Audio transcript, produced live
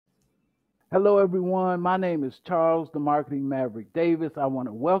Hello, everyone. My name is Charles, the Marketing Maverick Davis. I want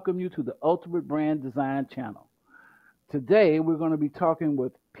to welcome you to the Ultimate Brand Design channel. Today, we're going to be talking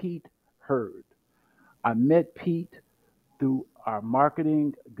with Pete Herard. I met Pete through our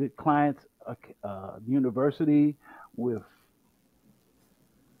marketing good clients university with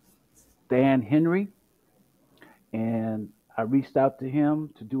Dan Henry, and I reached out to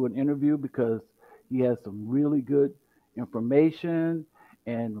him to do an interview because he has some really good information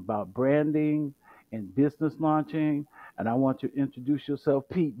and about branding and business launching. And I want you to introduce yourself,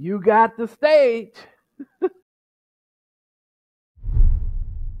 Pete. You got the stage.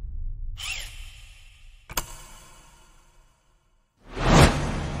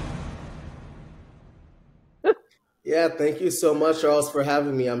 Yeah, thank you so much, Charles, for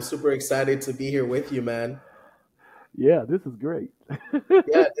having me. I'm super excited to be here with you, man. Yeah, this is great.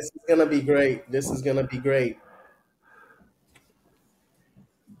 Yeah, this is gonna be great. This is gonna be great.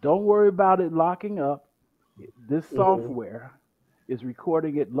 Don't worry about it locking up. This hmm software is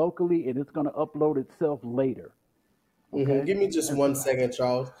recording it locally and it's going to upload itself later. Okay? Give me just And one so, second,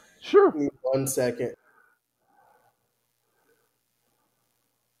 Charles. sure. Give me 1 second.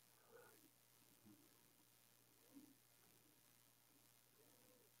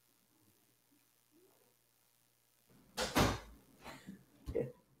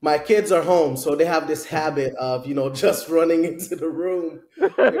 My kids are home, so they have this habit of, just running into the room.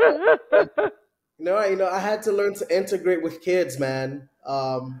 You know, I had to learn to integrate with kids, man.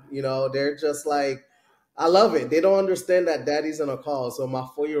 They're just like, I love it. They don't understand that daddy's on a call. So my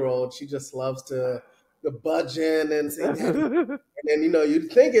 4-year old, she just loves to budge in and say, "Daddy." And then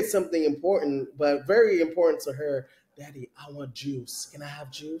you'd think it's something important, but very important to her. Daddy, I want juice. Can I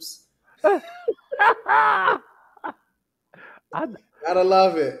have juice? I, Gotta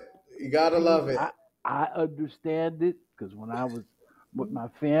love it. You gotta Pete, love it. I understand it because when I was with my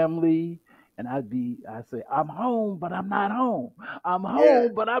family and I say, I'm home, but I'm not home. I'm Yeah,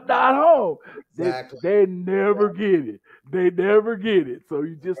 home, but I'm not home. They exactly. they never get it. They never get it. So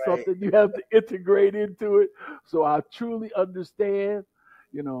you just Right. something you have to integrate into it. So I truly understand,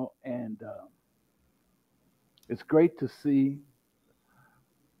 and it's great to see.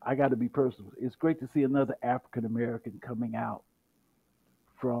 I got to be personal. It's great to see another African American coming out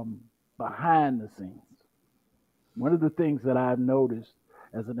from behind the scenes. One of the things that I've noticed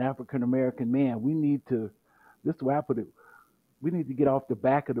as an African American man, this is where I put it, we need to get off the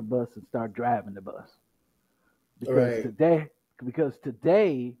back of the bus and start driving the bus. Because Right. today, because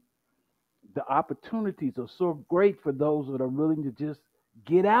today, the opportunities are so great for those that are willing to just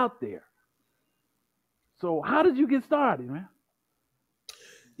get out there. So, how did you get started, man?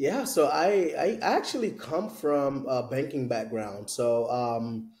 Yeah, so I actually come from a banking background. So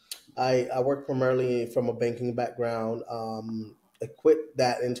I work primarily from a banking background. I quit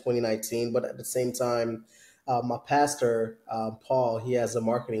that in 2019, but at the same time, my pastor, Paul, he has a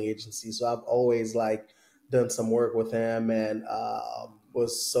marketing agency. So I've always done some work with him and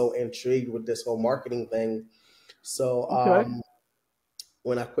was so intrigued with this whole marketing thing. So Okay.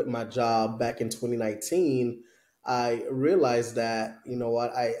 when I quit my job back in 2019, I realized that, you know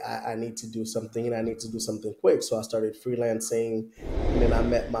what, I need to do something and I need to do something quick. So I started freelancing. And then I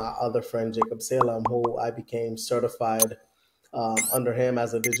met my other friend, Jacob Salem, who I became certified under him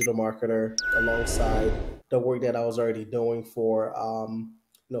as a digital marketer alongside the work that I was already doing for,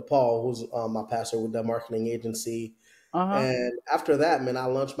 Paul, who's my pastor with the marketing agency. Uh huh. And after that, man, I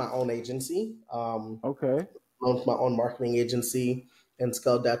launched my own agency. Okay. Launched my own marketing agency and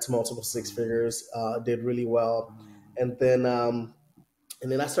scaled that to multiple six figures. Did really well, and then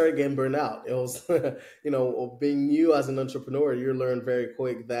I started getting burned out. It was, being new as an entrepreneur, you learn very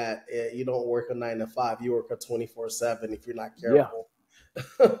quick that you don't work a 9 to 5, you work a 24/7 if you're not Yeah. careful.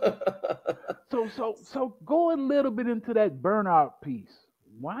 So go a little bit into that burnout piece.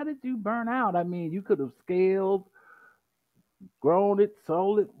 Why did you burn out? I mean, you could have scaled, grown it,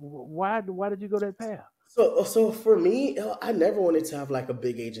 sold it. Why did you go that path? So for me, I never wanted to have like a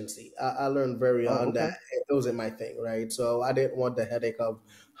big agency. I learned very Oh, young that okay. it wasn't my thing, right? So I didn't want the headache of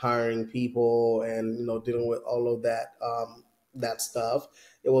hiring people and dealing with all of that stuff.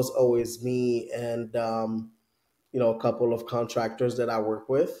 It was always me and a couple of contractors that I work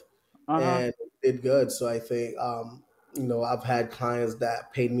with, Uh huh. and did good. So I think I've had clients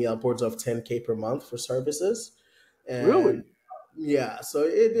that paid me upwards of 10K per month for services, and Really? yeah, so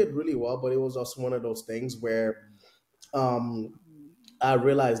it did really well. But it was also one of those things where um, I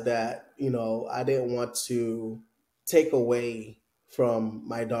realized that I didn't want to take away from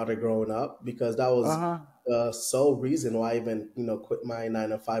my daughter growing up because that Uh was huh. the sole reason why I even quit my 9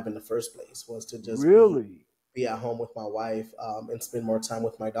 to 5 in the first place was to just be Really? be at home with my wife, and spend more time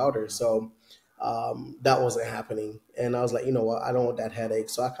with my daughter. So that wasn't happening. And I was like, you know what? I don't want that headache.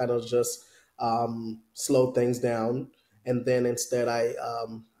 So I kind of just slowed things down. And then instead, I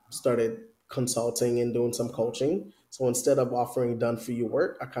started consulting and doing some coaching. So instead of offering done for you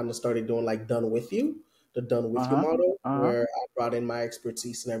work, I kind of started doing like done with you, the done Uh with you huh. model, Uh huh. where I brought in my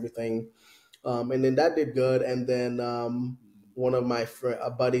expertise and everything. And then that did good. And then one of my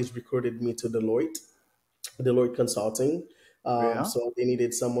buddies recruited me to Deloitte Consulting. Yeah. So they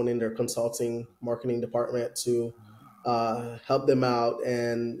needed someone in their consulting marketing department to help them out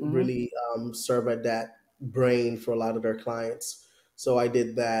and Mhm. really serve at that brain for a lot of their clients. So I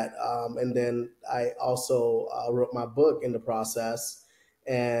did that. And then I also wrote my book in the process.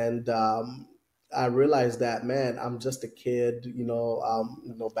 And I realized that, man, I'm just a kid,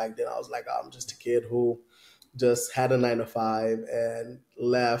 back then I was like, I'm just a kid who just had a 9 to 5 and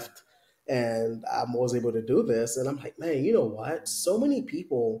left, and I was able to do this. And I'm like, man, you know what? So many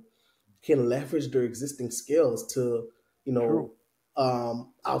people can leverage their existing skills to, you True. know,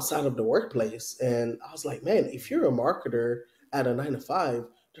 outside of the workplace. And I was like, man, if you're a marketer at a 9 to 5,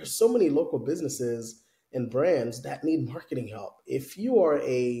 there's so many local businesses and brands that need marketing help. If you are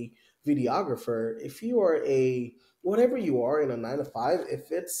a videographer, if you are a whatever you are in a 9 to 5,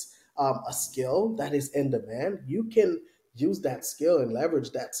 if it's a skill that is in demand, you can use that skill and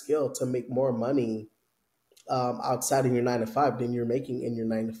leverage that skill to make more money outside of your 9 to 5 than you're making in your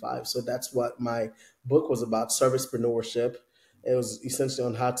 9 to 5. So that's what my book was about: servicepreneurship. It was essentially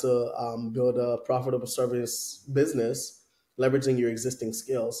on how to build a profitable service business, leveraging your existing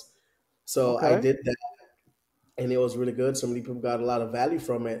skills. So I Okay. did that, and it was really good. So many people got a lot of value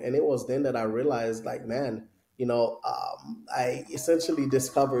from it, and it was then that I realized, like, man, I essentially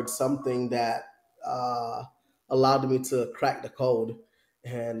discovered something that uh, allowed me to crack the code,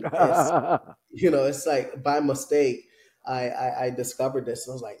 and it's like by mistake I discovered this.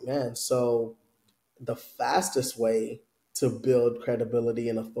 And I was like, man, so the fastest way to build credibility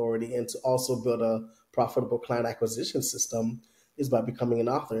and authority and to also build a profitable client acquisition system is by becoming an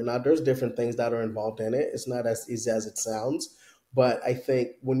author. Now, there's different things that are involved in it. It's not as easy as it sounds. But I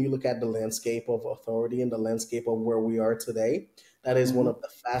think when you look at the landscape of authority and the landscape of where we are today, that is one Mhm. of the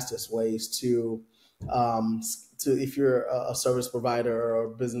fastest ways um, if you're a service provider or a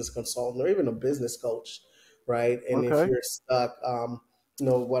business consultant or even a business coach, right? And if Okay. you're stuck,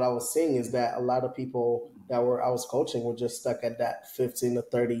 what I was seeing is that a lot of people that were I was coaching were just stuck at that 15 to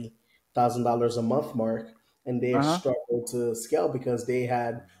 30 thousand dollars a month mark, and they Uh huh. struggled to scale because they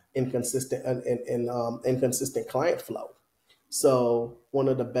had inconsistent client flow. So one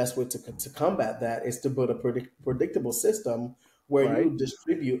of the best ways to combat that is to build a predictable system where Right. you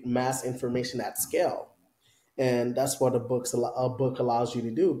distribute mass information at scale. And that's what a book allows you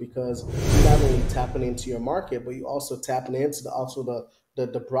to do, because you're not only tapping into your market, but you also tapping into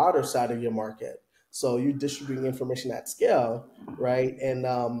the broader side of your market. So you're distributing information at scale, right?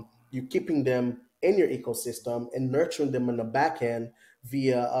 And you're keeping them in your ecosystem and nurturing them in the back end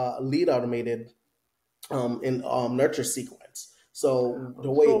via lead automated in nurture sequence. So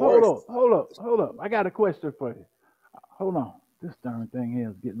the way So it hold works, up, hold up, hold up. I got a question for you. Hold on. This darn thing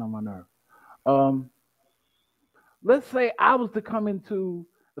here is getting on my nerve. Um, let's say I was to come into,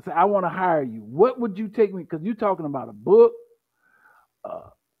 let's say I want to hire you. What would you take me? Because you're talking about a book, uh,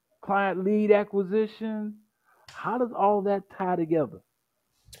 client lead acquisition. How does all that tie together?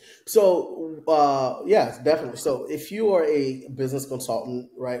 so yes, definitely. So if you are a business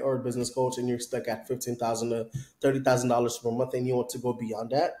consultant, right, or a business coach, and you're stuck at 15,000 to $30,000 per month, and you want to go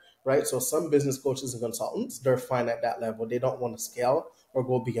beyond that, right? So some business coaches and consultants, they're fine at that level. They don't want to scale or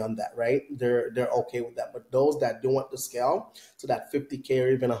go beyond that, right? They're okay with that. But those that do want to scale to that 50K or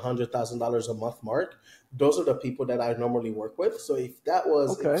even $100,000 a month mark, those are the people that I normally work with. So if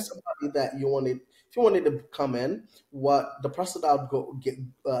Okay. somebody that if you wanted to come in, what the process that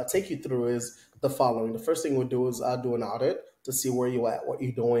I'll take you through is the following. The first thing we'll do is I'll do an audit to see where you at, what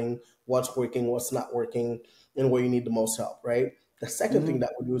you're doing, what's working, what's not working, and where you need the most help, right? The second thing Hmm.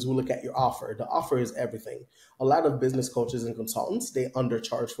 that we do is we look at your offer. The offer is everything. A lot of business coaches and consultants, they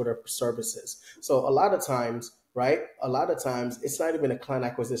undercharge for their services. So a lot of times, right? A lot of times it's not even a client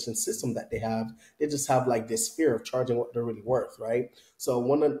acquisition system that they have. They just have like this fear of charging what they're really worth, right? So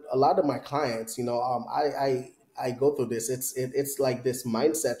a lot of my clients, I go through this. It's like this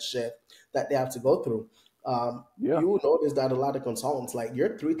mindset shift that they have to go through. Yeah. You will notice that a lot of consultants, like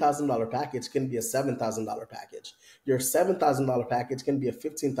your $3,000 package can be a $7,000 package. Your $7,000 package can be a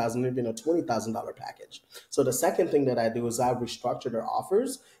 15,000, even a $20,000 package. So the second thing that I do is I restructure their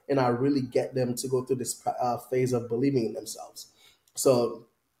offers, and I really get them to go through this phase of believing in themselves. So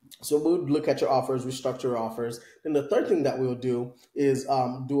So we'll look at your offers, restructure your offers. Then the third thing that we'll do is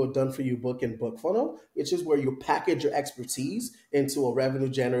do a done for you book and book funnel, which is where you package your expertise into a revenue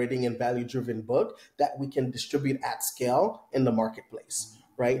generating and value driven book that we can distribute at scale in the marketplace.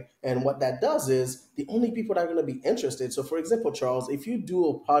 Right. And what that does is the only people that are going to be interested. So, for example, Charles, if you do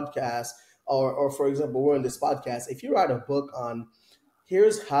a podcast, or for example, we're in this podcast, if you write a book on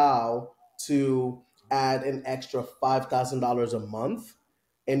here's how to add an extra $5,000 a month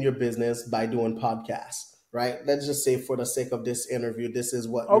in your business by doing podcasts, right? Let's just say for the sake of this interview, this is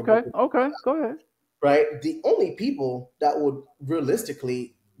what your book Okay, is, okay, go ahead. right? The only people that would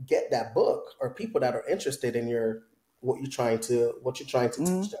realistically get that book are people that are interested in your what you're trying to teach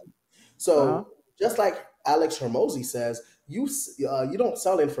Mm-hmm. them. Uh-huh. So just like Alex Hermosi says, you don't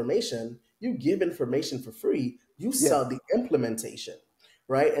sell information, you give information for free. You Yes. sell the implementation,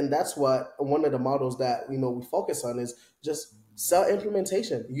 right? And that's what one of the models that we focus on is just sell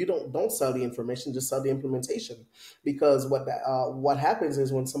implementation. You don't sell the information, just sell the implementation. Because what happens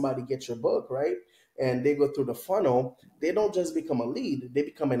is when somebody gets your book, right, and they go through the funnel, they don't just become a lead; they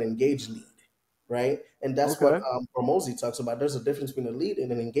become an engaged lead, right? And that's what Okay. Hormozy talks about. There's a difference between a lead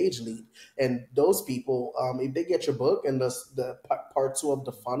and an engaged lead. And those people, if they get your book and the part two of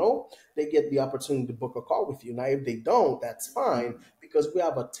the funnel, they get the opportunity to book a call with you. Now, if they don't, that's fine because we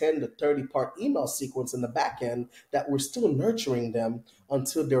have a 10 to 30 part email sequence in the back end that we're still nurturing them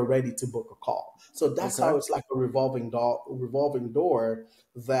until they're ready to book a call. So that's Okay. how it's like a revolving door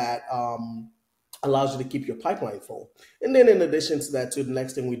that allows you to keep your pipeline full. And then in addition to that, too, the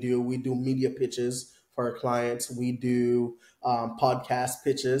next thing we do media pitches for our clients. We do podcast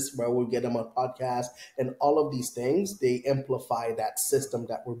pitches where we get them on podcast, and all of these things they amplify that system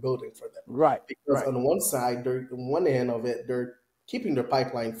that we're building for them. Right. Because Right. on one side, they're on one end of it, they're keeping their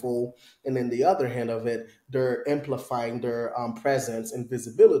pipeline full, and then the other hand of it, they're amplifying their presence and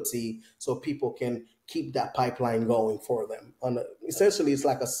visibility so people can keep that pipeline going for them. Essentially, it's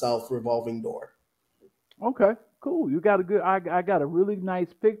like a self revolving door. Okay. Cool. You got a good. I got a really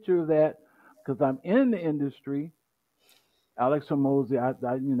nice picture of that because I'm in the industry. Alex Hormozy, the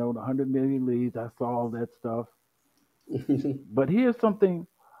 100 million leads. I saw all that stuff. But here's something.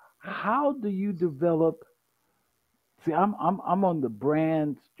 How do you develop? See, I'm on the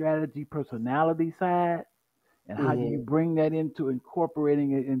brand strategy personality side, and how do you Mhm. bring that into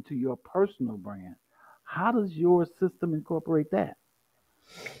incorporating it into your personal brand? How does your system incorporate that?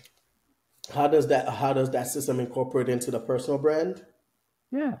 How does that system incorporate into the personal brand?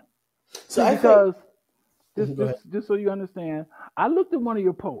 Yeah. So See, I think because just go ahead. just just so you understand, I looked at one of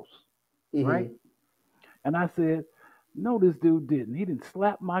your posts, right? Hmm. And I said, no, this dude didn't. He didn't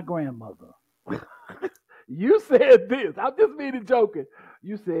slap my grandmother. You said this. I'm just being joking.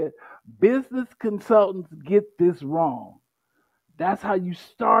 You said business consultants get this wrong. That's how you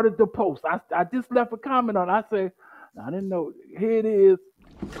started the post. I just left a comment on it. I said, I didn't know. Here it is.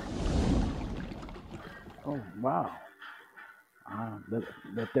 Oh, wow.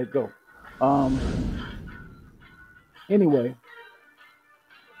 Let that go. Um. Anyway,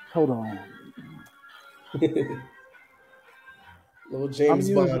 hold on. Little I'm James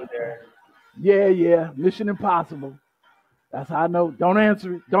using. Bond there. Yeah, yeah. Mission Impossible. That's how I know. Don't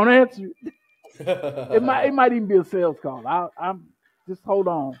answer it. Don't answer it. It might even be a sales call. I'm just hold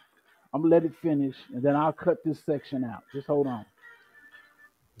on. I'm gonna let it finish, and then I'll cut this section out. Just hold on.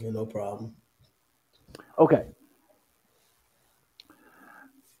 Yeah, no problem. Okay.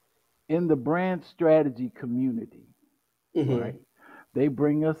 In the brand strategy community, right? Hmm. They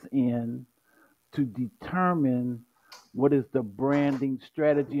bring us in to determine what is the branding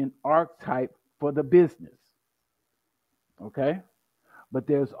strategy and archetype for the business. Okay. But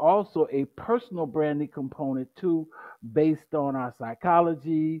there's also a personal branding component too, based on our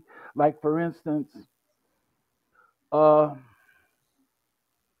psychology. Like, for instance, uh,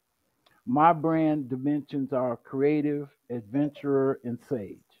 my brand dimensions are creative, adventurer, and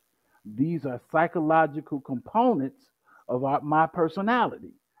sage. These are psychological components of my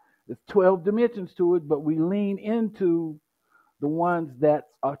personality. There's 12 dimensions to it, but we lean into the ones that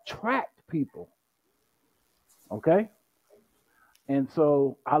attract people. Okay. And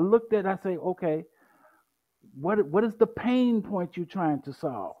so I looked at, I say, okay, what is the pain point you're trying to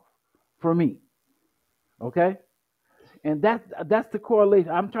solve for me? Okay. And that's the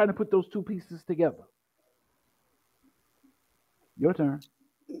correlation. I'm trying to put those two pieces together. Your turn.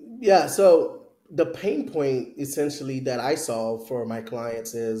 Yeah. So the pain point essentially that I solve for my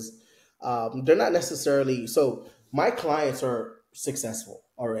clients is they're not necessarily so my clients are successful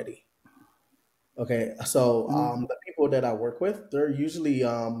already. Okay. So Mm-hmm. the people that I work with, they're usually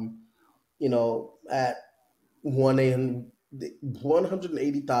at one end.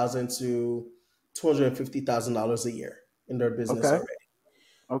 $180,000 to $250,000 a year in their business Okay. already.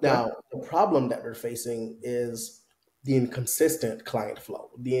 Okay. Now, the problem that they're facing is the inconsistent client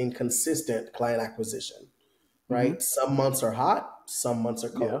flow, the inconsistent client acquisition, Hmm. right? Some months are hot, some months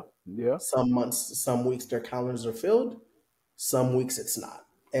are Yeah. cold. Yeah. Some weeks their calendars are filled, some weeks it's not.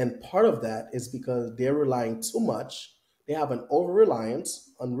 And part of that is because they're relying too much. They have an over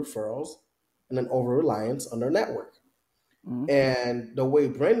reliance on referrals and an over reliance on their network. Hmm. And the way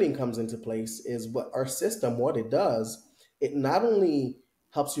branding comes into place is what our system, what it does, it not only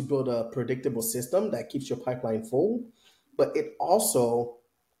helps you build a predictable system that keeps your pipeline full, but it also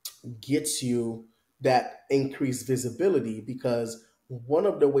gets you that increased visibility because one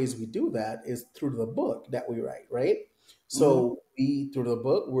of the ways we do that is through the book that we write, right? Hmm. So we through the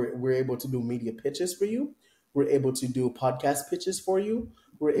book we're able to do media pitches for you. We're able to do podcast pitches for you.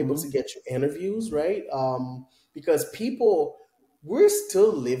 We're able Hmm. to get you interviews, right? Because people, we're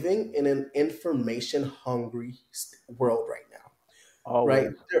still living in an information hungry world right now, right?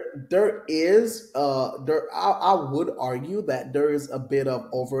 Always. There is I would argue that there is a bit of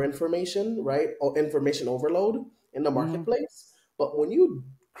over information, right, or information overload in the Hmm. marketplace. But when you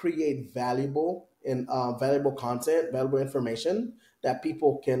create valuable content, valuable information that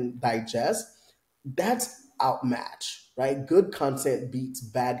people can digest, that's outmatch, right? Good content beats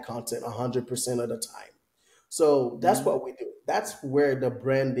bad content 100% of the time. So that's Hmm. what we do. That's where the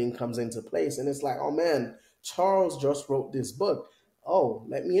branding comes into place. And it's like, oh man, Charles just wrote this book. Oh,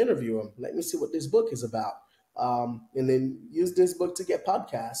 let me interview him. Let me see what this book is about. And then use this book to get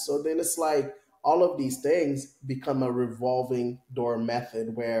podcasts. So then it's like all of these things become a revolving door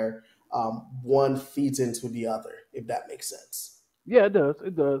method where one feeds into the other, if that makes sense. Yeah, it does.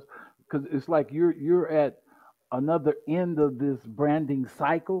 It does. Because it's like you're at another end of this branding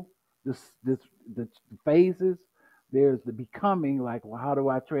cycle. This the phases. There's the becoming, like, well, how do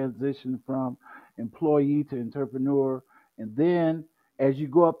I transition from employee to entrepreneur? And then as you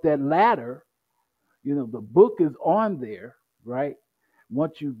go up that ladder, the book is on there, right?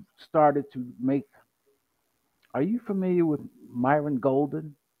 Once you started to make, are you familiar with Myron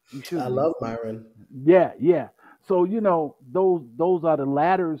Golden? You I should be. love Myron. Yeah, yeah. So those are the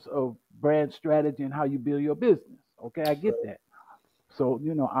ladders of brand strategy and how you build your business. Okay, I get that. So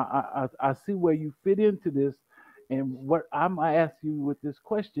I see where you fit into this, and what I'm gonna ask you with this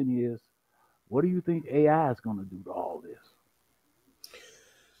question is, what do you think AI is gonna do to all this?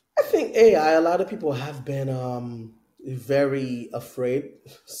 I think AI, a lot of people have been very afraid.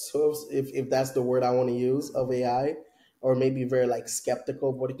 So if that's the word I want to use of AI, or maybe very like skeptical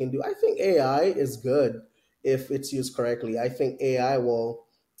of what it can do. I think AI is good if it's used correctly. I think AI will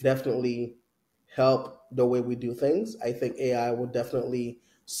definitely help the way we do things. I think AI will definitely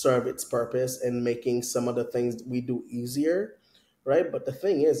serve its purpose in making some of the things we do easier, right? But the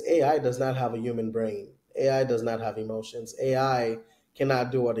thing is, AI does not have a human brain. AI does not have emotions. AI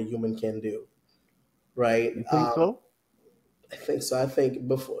cannot do what a human can do, right? You think so? I think so. I think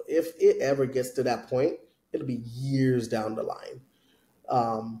before, if it ever gets to that point, it'll be years down the line.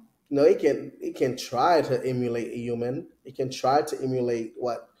 No, it can try to emulate a human. It can try to emulate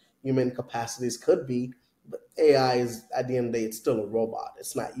what human capacities could be, but AI is at the end of the day, it's still a robot.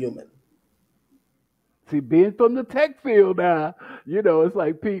 It's not human. See, being from the tech field now, it's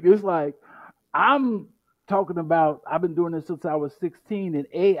like Pete. It's like I'm talking about. I've been doing this since I was 16, and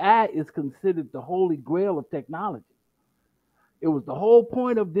AI is considered the holy grail of technology. It was the whole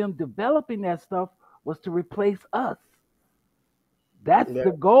point of them developing that stuff was to replace us. That's Yeah,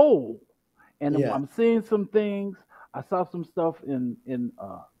 the goal. And yeah, I'm seeing some things. I saw some stuff in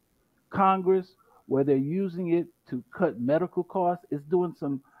Congress where they're using it to cut medical costs. It's doing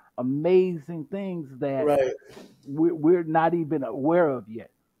some amazing things that right. we're not even aware of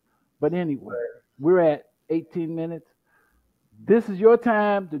yet. But anyway, we're at 18 minutes. This is your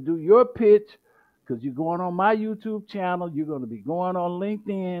time to do your pitch because you're going on my YouTube channel. You're going to be going on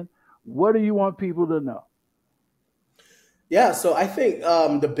LinkedIn. What do you want people to know? Yeah, so I think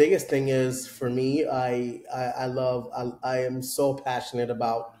the biggest thing is for me, I am so passionate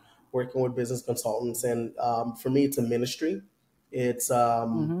about working with business consultants, and for me, it's a ministry. It's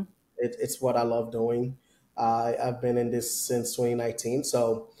Hmm. it's what I love doing. I've been in this since 2019,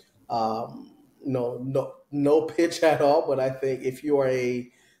 so no pitch at all. But I think if you are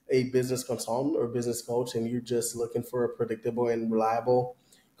a business consultant or business coach, and you're just looking for a predictable and reliable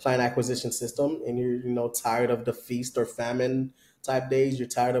client acquisition system, and you're tired of the feast or famine type days, you're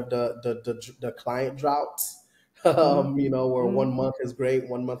tired of the client droughts, Hmm. where Hmm. 1 month is great,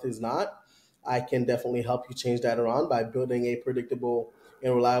 1 month is not. I can definitely help you change that around by building a predictable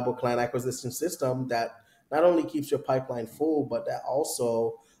and reliable client acquisition system that not only keeps your pipeline full, but that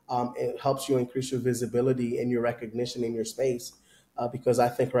also it helps you increase your visibility and your recognition in your space. Because I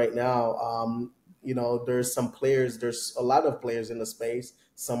think right now, there's some players, there's a lot of players in the space.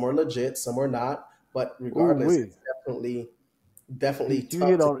 Some are legit, some are not. But Ooh regardless, wee, it's definitely Pete, you tough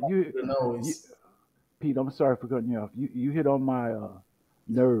hit to on get you, through the you nose. Pete. I'm sorry for cutting you off. You hit on my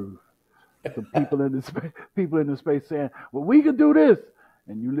nerve. Some people in the space, people in the space saying, "Well, we can do this,"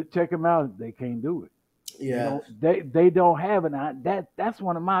 and you check them out, they can't do it. They Yeah. don't. They don't have it. That's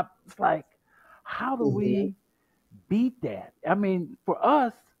one of my. It's like, how do Hmm. we beat that? I mean, for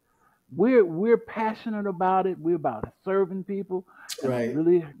us, we're passionate about it. We're about serving people, and I'm Right.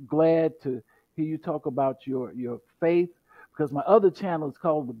 really glad to hear you talk about your faith, because my other channel is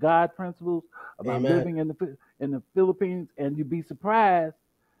called the God Principles, about Amen. living in the Philippines, and you'd be surprised,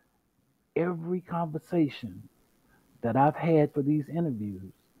 every conversation that I've had for these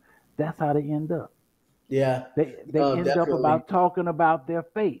interviews, that's how they end up. Yeah. They No, end up definitely. about talking about their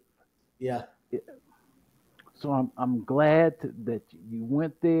faith. Yeah. So I'm glad that you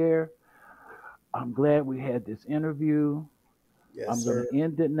went there. I'm glad we had this interview. Yes, I'm going sir. to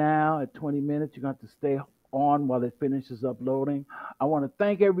end it now at 20 minutes. You're going to have to stay on while it finishes uploading. I want to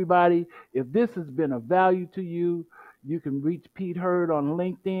thank everybody. If this has been of value to you, you can reach Pete Herard on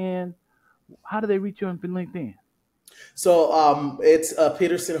LinkedIn. How do they reach you on LinkedIn? So it's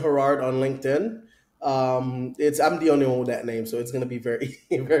Peterson Herard on LinkedIn. It's I'm the only one with that name, so it's gonna be very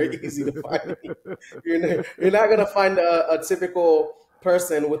very easy to find me. You're not gonna find a typical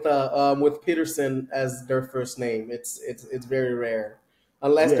person with Peterson as their first name. It's very rare,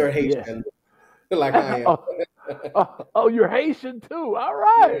 unless Yeah, they're yeah. Haitian like I am. Oh, oh, you're Haitian too. All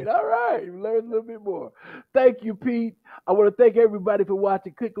Yeah. right, all right. Learn a little bit more. Thank you, Pete. I want to thank everybody for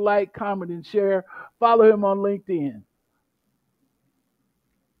watching. Click like, comment, and share. Follow him on LinkedIn.